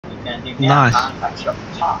gonna do now? Nice. Contact shop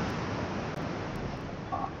top.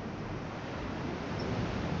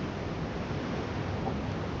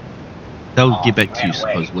 They'll get back you to you ran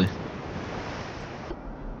away. supposedly.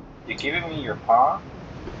 You're giving me your paw?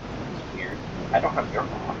 It's weird. I don't have your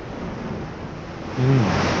paw.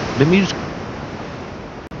 Let me just.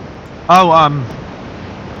 Oh,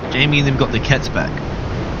 Jamie and them got the cats back,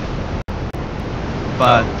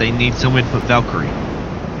 but they need somewhere to put Valkyrie,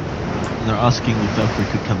 and they're asking if Valkyrie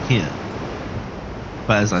could come here.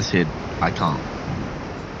 But as I said, I can't.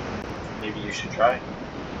 Maybe you should try.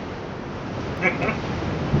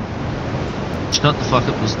 Shut the fuck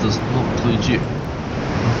up! This does not include you.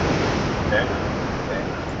 Fair enough.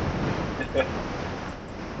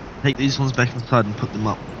 Take these ones back inside and put them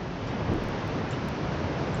up.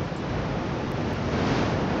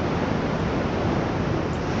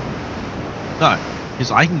 No,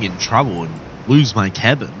 because I can get in trouble and lose my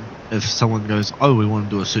cabin if someone goes, "Oh, we want to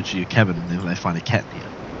do a search of your cabin," and then they find a cat here.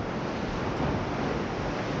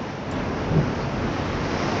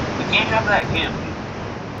 We can't have that, can we?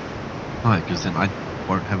 No, because then I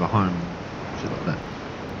won't have a home. Shit like that.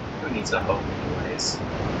 Who needs a home anyways?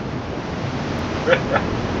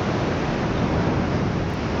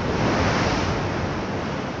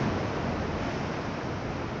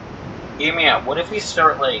 Hear me out. What if we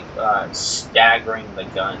start, like, staggering the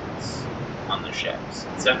guns on the ships?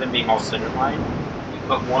 Instead of them being all center line, we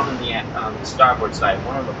put one on the starboard side,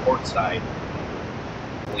 one on the port side,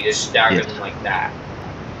 and we just stagger them like that.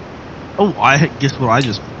 Oh, guess what I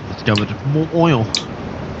just discovered? More oil.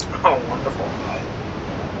 Oh, wonderful.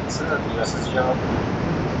 Isn't that the US's job?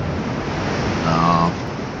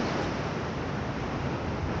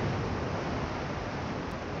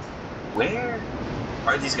 Where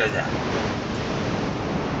are these guys at?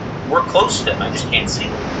 We're close to them, I just can't see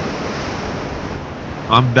them.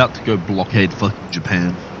 I'm about to go blockade fucking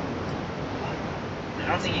Japan. I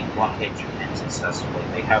don't think you can blockade Japan successfully.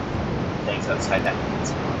 They have things outside that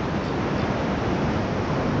peninsula.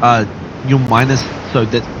 Your miners, so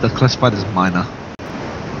that's classified as minor.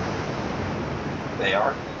 They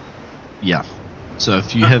are? Yeah. So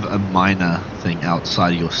if you have a minor thing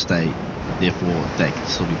outside of your state, therefore that can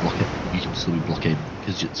still be blockaded. You can still be blockaded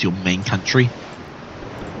because it's your main country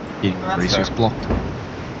getting the resource blocked.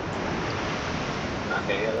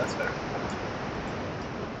 Okay, yeah, that's fair.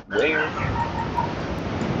 Where? Okay.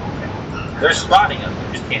 They're spotting us,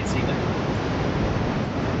 we just can't see them.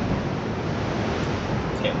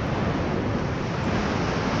 Okay.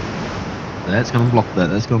 That's gonna block that,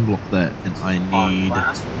 that's gonna block that, and I need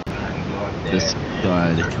this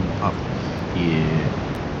guy to come up here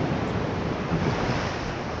and block that.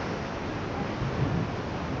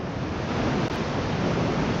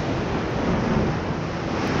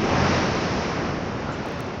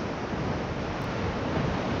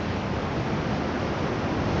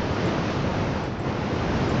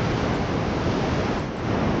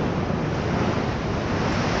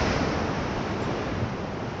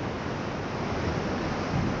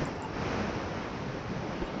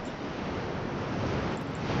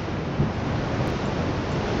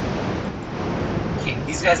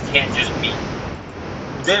 These guys can't just be...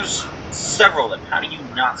 There's several of them. How do you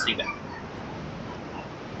not see them?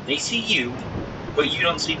 They see you, but you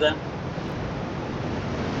don't see them?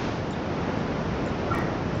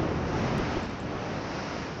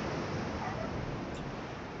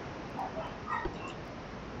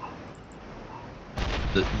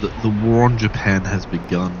 The war on Japan has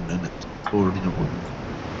begun, and it's already not looking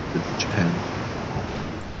good for Japan.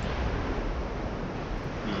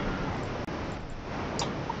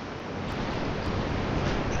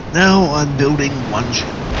 Now I'm building one ship.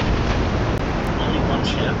 Only one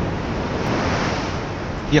ship?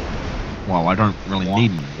 Yep. Well, I don't really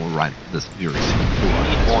need more right this very second. You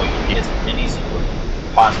need more. You need as many as you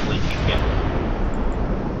possibly can get.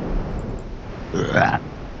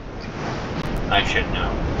 I should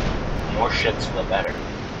know. The more ships, the better.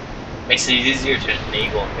 Makes it easier to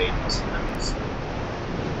naval invade most enemies.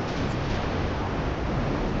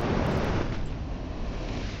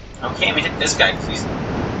 Okay, we hit this guy because he's...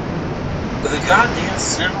 The goddamn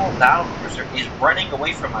Sentinel Battle Cruiser is running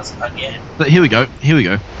away from us again. But here we go. Here we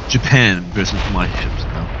go. Japan versus my ships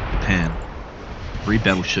now. Japan. 3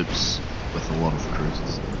 battleships with a lot of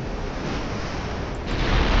cruisers.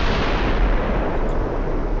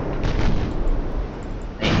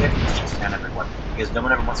 They hit Japan everyone because no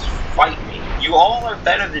one ever wants to fight me. You all are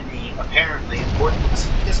better than me, apparently, according to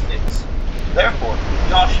statistics. Therefore,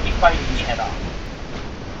 y'all should be fighting me head on.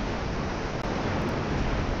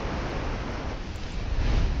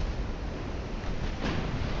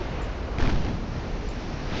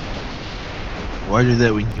 Why do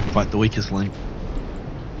that when you can fight the weakest link?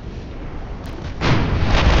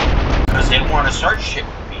 Because they want to start shit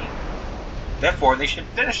with me. Therefore, they should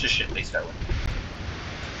finish the shit they start with.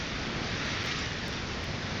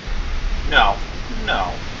 No.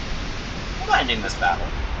 No. I'm not ending this battle.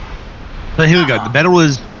 So here we go. The battle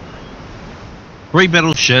is 3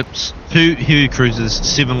 battleships, 2 heavy cruisers,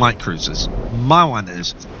 7 light cruisers. My one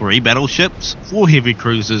is 3 battleships, 4 heavy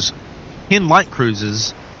cruisers, 10 light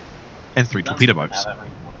cruisers, and 3 torpedo boats.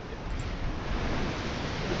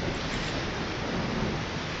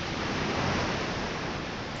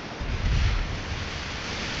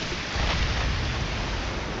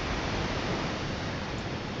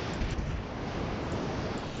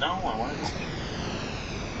 No, I wanted to.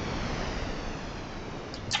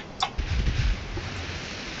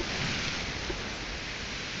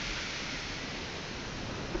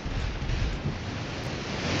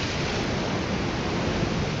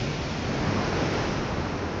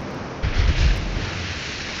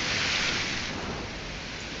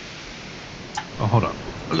 Oh, hold up.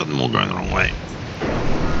 I got them all going the wrong way.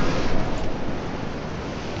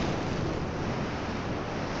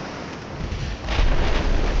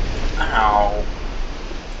 Ow.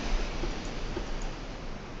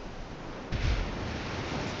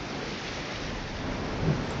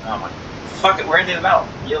 Oh my. Fuck it, we're ending the battle.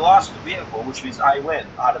 You lost the vehicle, which means I win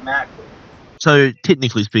automatically. So,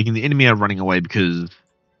 technically speaking, the enemy are running away because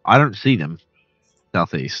I don't see them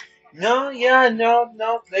southeast. No, yeah, no,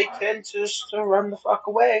 they tend just to run the fuck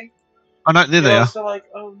away. Oh no, there they are. They're like,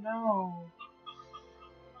 oh no.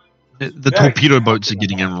 The torpedo boats are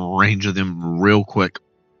getting in range of them real quick.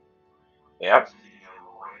 Yep.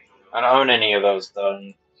 I don't own any of those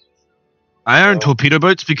though. I own torpedo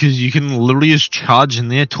boats because you can literally just charge in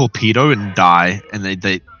there, torpedo, and die, and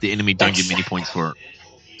the enemy don't get many points for it.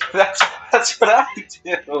 That's what I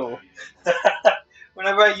do.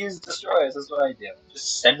 Whenever I use destroyers, that's what I do.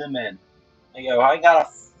 Just send them in. I go, I got a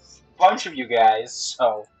bunch of you guys,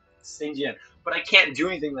 so send you in. But I can't do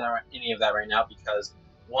any of that right now because,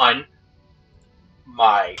 one,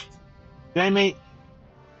 my... Jamie!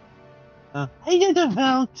 Hey, you the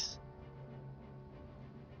folks!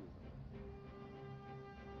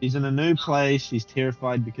 She's in a new place, she's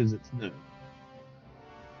terrified because it's new.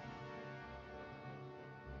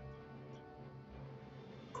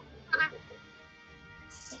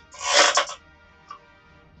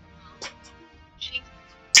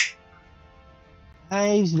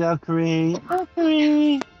 Hey, Valkyrie!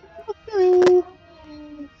 Valkyrie! Valkyrie!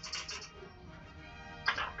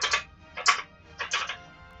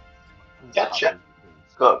 Gotcha.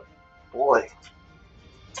 Good boy.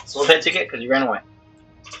 So hit ticket because you ran away.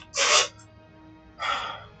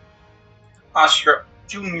 Oscar,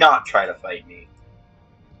 do not try to fight me.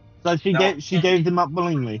 So she gave them up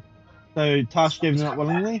willingly. So Tash gave them up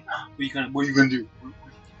willingly. What are you gonna do?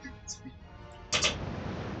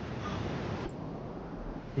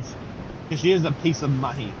 Because she is a piece of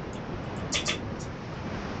mahi.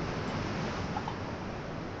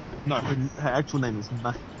 No, her actual name is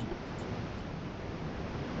Mahi.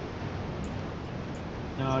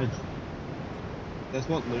 No, that's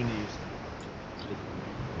what Luna used to do.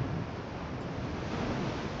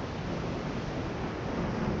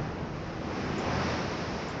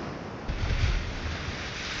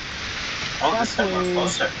 Oh, this time we're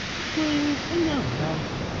closer.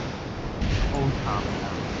 Oh, calm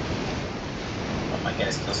down. Oh, my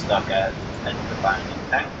guy's still stuck at the binding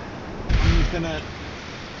tank. I'm just gonna...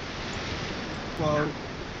 Well...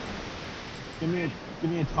 Give me a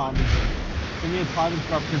time. Give me a time and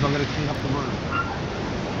stuff because I've got to clean up the room.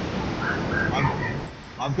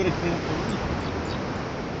 I've got to clean up the room.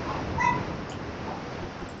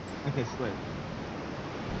 Okay, sweet.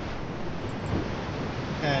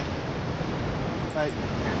 Okay. Right.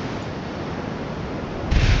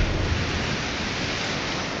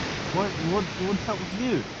 What's up with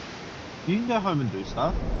you? You can go home and do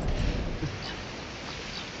stuff.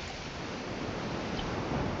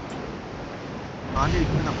 I need to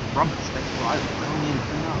clean up the rubbish, that's right. I don't need to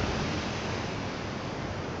clean up.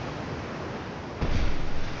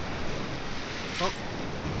 Oh.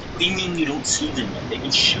 What do you mean you don't see them yet? They've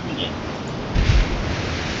been shooting it.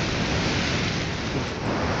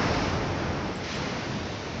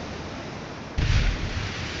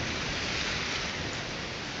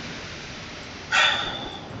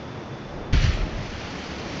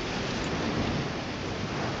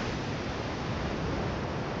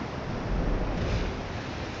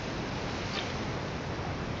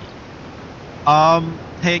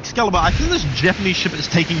 Hey Excalibur, I think this Japanese ship is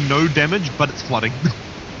taking no damage, but it's flooding.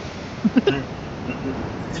 It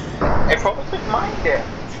probably took mine damage.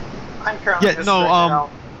 I'm currently Yeah, just no, stretching out.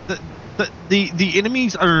 the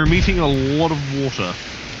enemies are emitting a lot of water.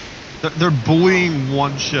 They're bullying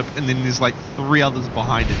one ship, and then there's like 3 others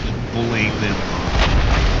behind it just bullying them.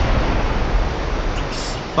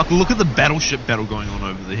 Fuck, look at the battleship battle going on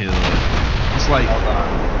over the hill. It's like... Hold on.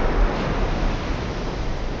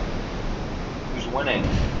 Who's winning?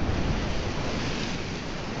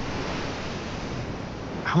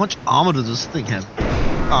 How much armor does this thing have?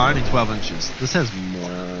 Oh, only 12 inches. This has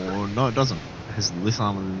more... No, it doesn't. It has less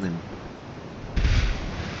armor than them.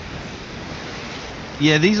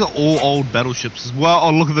 Yeah, these are all old battleships as well.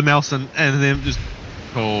 Oh, look at the Nelson, and then just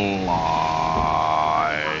collide.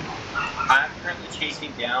 I'm currently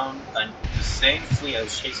chasing down the same fleet I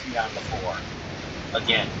was chasing down before.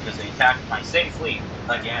 Again, because they attacked my same fleet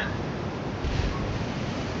again.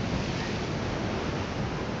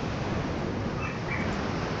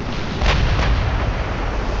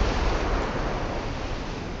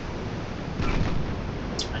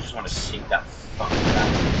 I just want to sink that fucking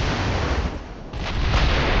battle.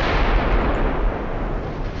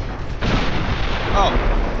 Oh,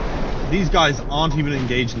 these guys aren't even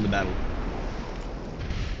engaged in the battle.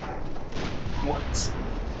 What?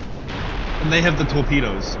 And they have the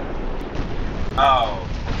torpedoes. Oh.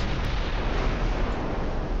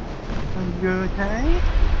 Are you okay?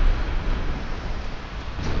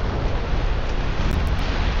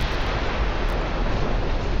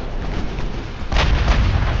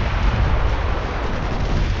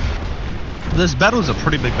 This battle's a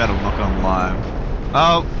pretty big battle, not gonna lie.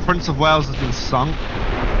 Oh, Prince of Wales has been sunk.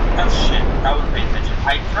 Oh shit, I wasn't paying attention.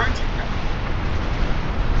 I turned to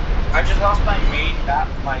I just lost my main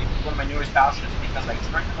one of my newest battleships because I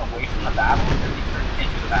turned it away from the battle and they turned it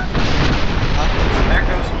into the battle. So there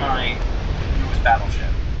goes my newest battleship.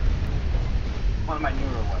 One of my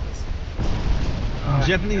newer ones.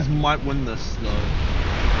 Japanese might win this though,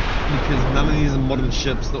 because none of these are modern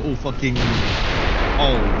ships. They're all fucking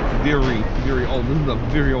old, very, very old. This is a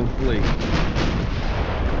very old fleet.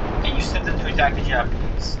 And you sent them to attack the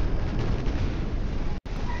Japanese.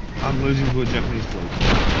 I'm losing to a Japanese fleet.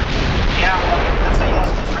 Yeah, well, that's how you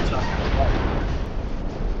lost the French last time as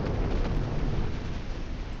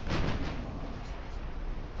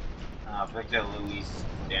well. Victor Louis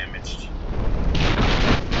damaged.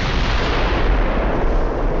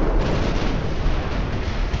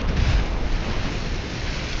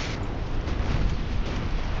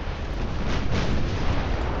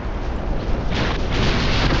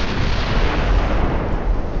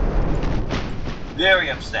 Very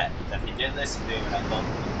upset that they did this and they would have let me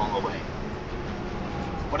pull away.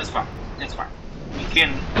 But it's fine. It's fine. We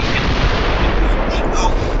can lose our ship.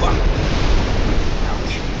 Oh, fuck.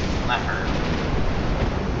 Ouch. That hurt.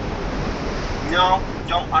 No,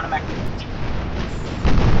 don't automatically.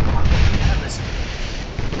 Listen.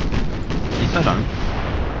 Yes, I don't.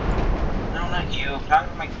 No, not you. I'm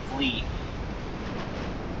talking to my fleet.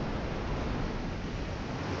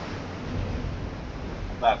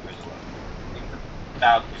 Backwards away.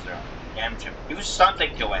 Battlecruiser on. Damn chip. Do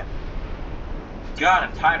something to it. God,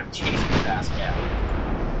 I'm tired of chasing this ass down.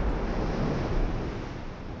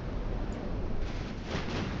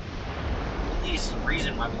 At least some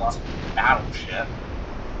reason why we lost the battleship.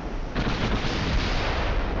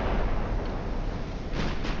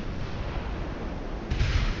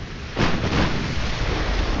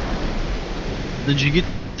 Did you get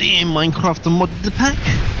the Minecraft modded pack?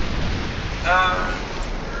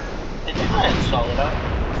 I did not install it. I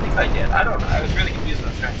think I did. I don't know. I was really confused when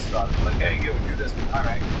I was trying to install it. Like, hey, you do this.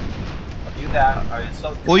 Alright. I'll do that. I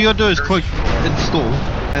installed All you gotta do is click install,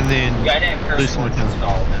 and then yeah, I didn't have do Curse Forge something.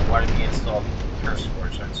 installed. Then why did we install Curse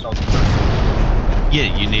Forge? So I installed the Curse Forge.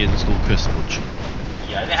 Yeah, you need to install Curse Forge.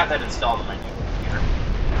 Yeah, I didn't have that installed on my new computer.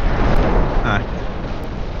 Alright.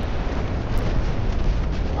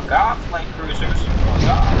 Fuck off, light cruisers. Fuck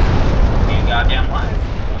off. Be a goddamn life.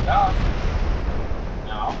 Fuck off.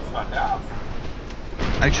 No, fuck off.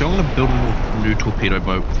 Actually, I'm gonna build a new torpedo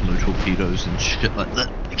boat with no torpedoes and shit like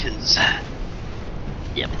that, because...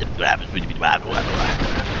 Yeah, but Fuck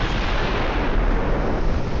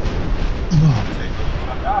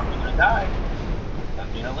off, you're gonna die.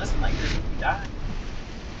 You know, listen like this, you die.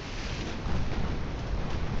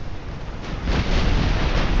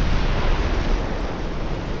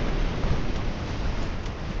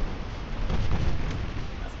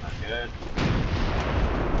 That's not good.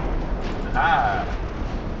 Ah.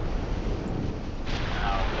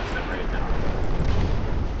 No, that's it right now.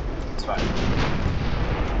 It's fine.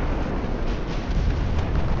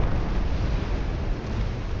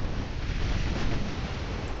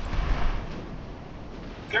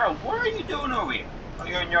 Carol, what are you doing over here? Oh,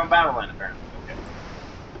 you're in your own battle line, apparently. Okay.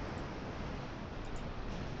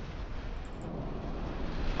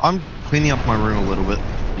 I'm cleaning up my room a little bit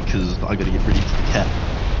because I gotta get ready for the cat.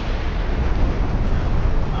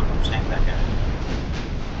 I'm saying that guy.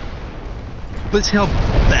 Let's see how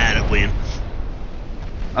bad it went.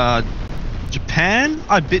 Japan?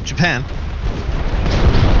 I bit Japan.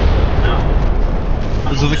 No. It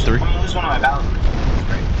was a victory. I'm gonna lose one of my battles.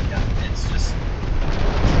 Right? Yeah, it's just.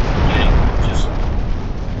 Just.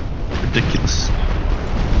 Ridiculous.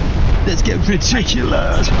 Let's get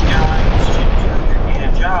ridiculous. Guys, you need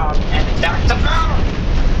a job and attack the power!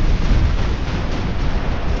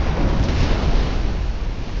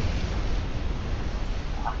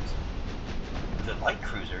 What? Was it light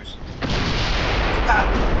cruisers?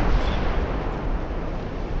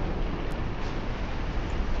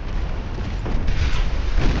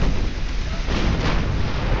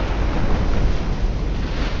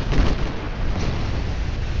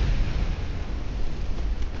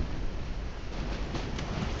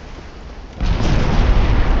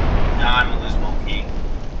 I'm gonna lose my key.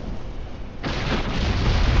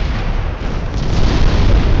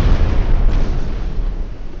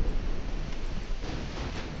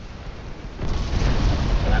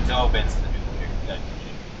 That's opens the nuclear.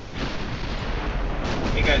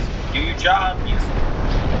 Hey guys, do your job. Use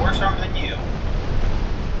worse armor than you.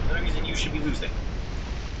 No reason you should be losing.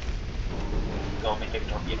 Go make a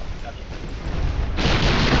torpedo. Got it.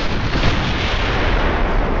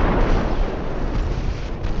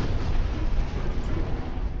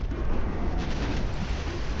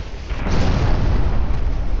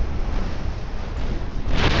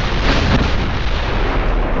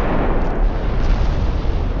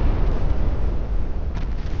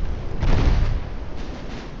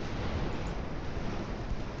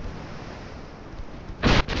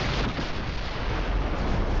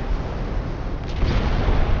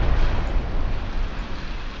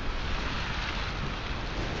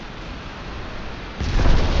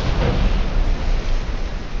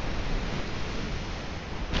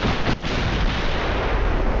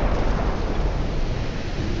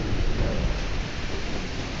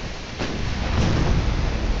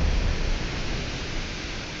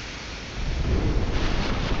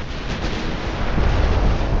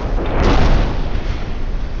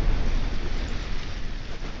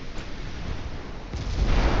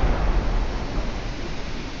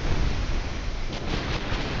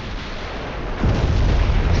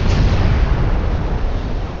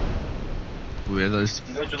 Where those?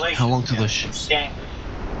 Congratulations. How long to the stand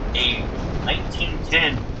a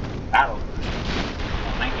 1910 battle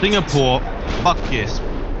cruiser. Singapore? Fuck yes.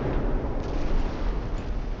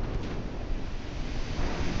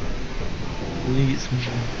 We need to get some.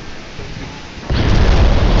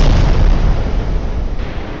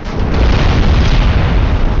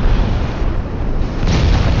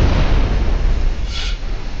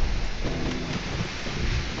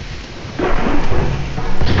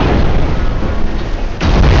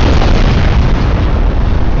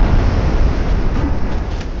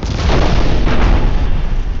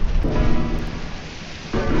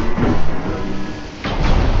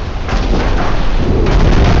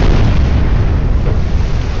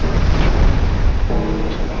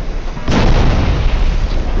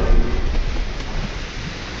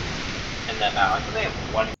 I think they have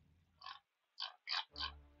one.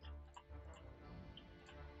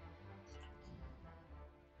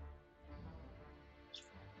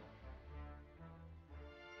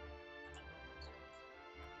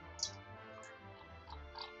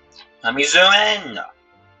 Let me zoom in.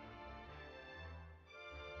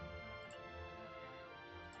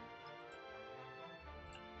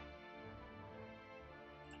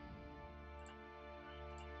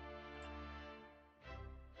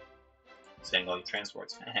 Single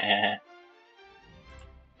transports.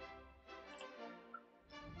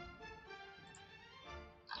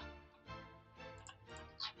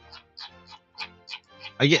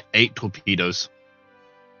 I get 8 torpedoes.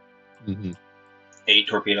 8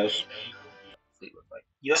 torpedoes.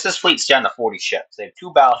 USS fleet's down to 40 ships. They have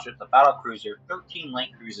 2 battleships, a battle cruiser, 13 light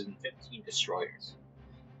cruisers, and 15 destroyers.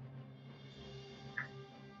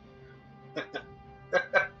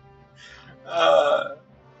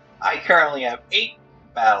 I currently have 8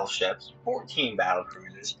 battleships, 14 battle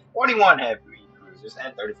cruisers, 21 heavy cruisers,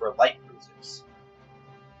 and 34 light cruisers.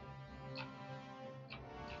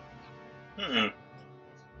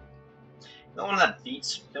 The only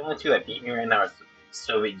 2 that beat me right now is the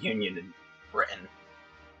Soviet Union and Britain.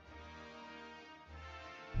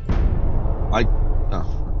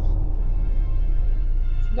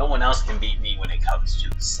 No one else can beat me when it comes to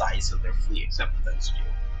the size of their fleet except for those 2.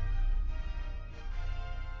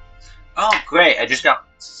 Oh, great! I just got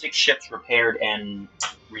 6 ships repaired and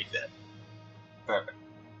refit. Perfect.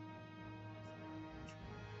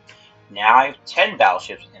 Now I have 10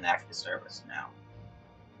 battleships in active service now.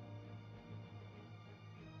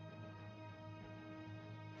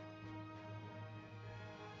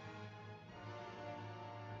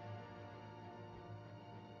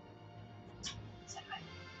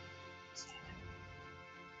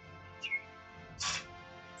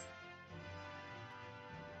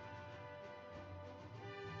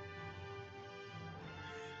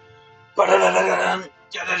 What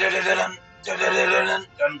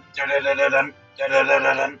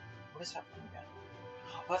is happening again?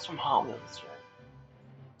 Oh, that's from Hot Wheels, that's right.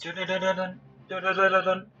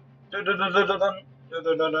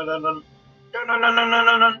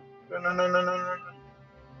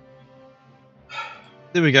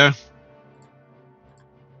 There we go.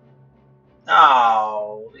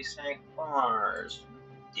 Oh, they sank bars.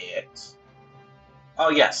 Dicks. Oh,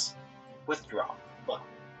 yes. Withdraw. Look,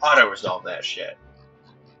 auto-resolve that shit.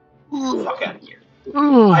 Fuck out of here.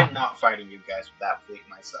 I'm not fighting you guys with that fleet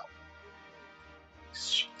myself.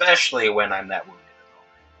 Especially when I'm that wounded.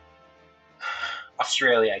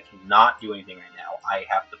 Australia, I cannot do anything right now. I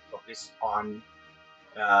have to focus on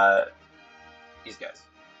these guys.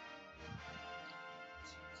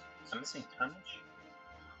 Am I missing tonnage?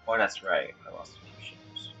 Oh, that's right. I lost a few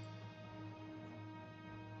ships.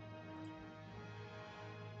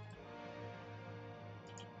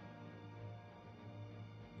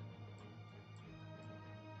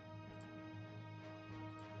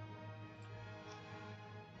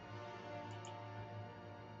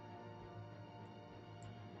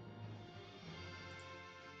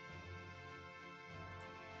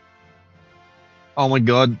 Oh my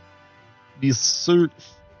god. These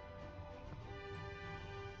suits.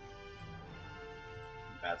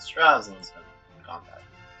 Bad Straslyn's in combat.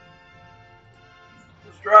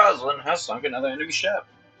 Straslyn has sunk another enemy ship.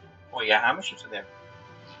 Oh yeah, how many ships are there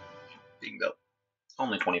being built?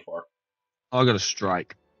 Only 24. I got a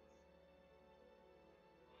strike.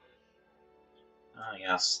 Ah,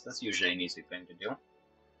 yes, that's usually an easy thing to do.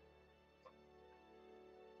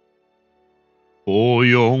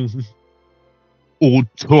 Boyong. We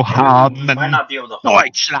Unterhaben might not be able to hold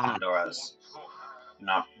Deutschland. Honduras. We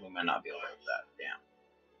might not be able to hold that. Damn.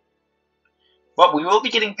 But we will be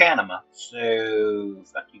getting Panama, so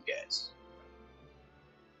fuck you guys.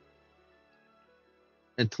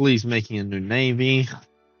 Italy's making a new navy.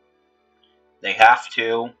 They have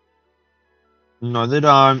to. No, they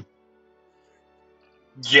don't.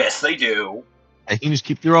 Yes, they do. They can just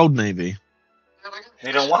keep their old navy.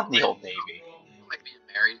 They don't want the old navy. Like being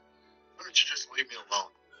married. Why don't you just leave me alone?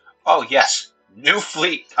 Oh yes, new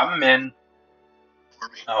fleet coming in. For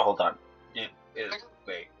me. Oh, hold on.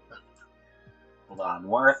 Wait. Hold on.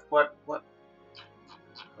 Worth, what?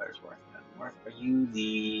 Where's Worth? Worth, are you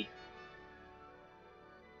the...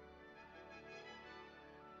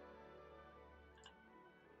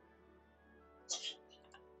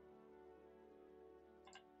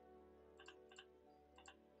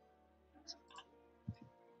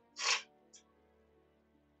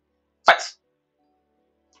 Fight!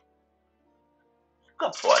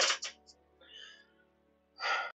 Good boy.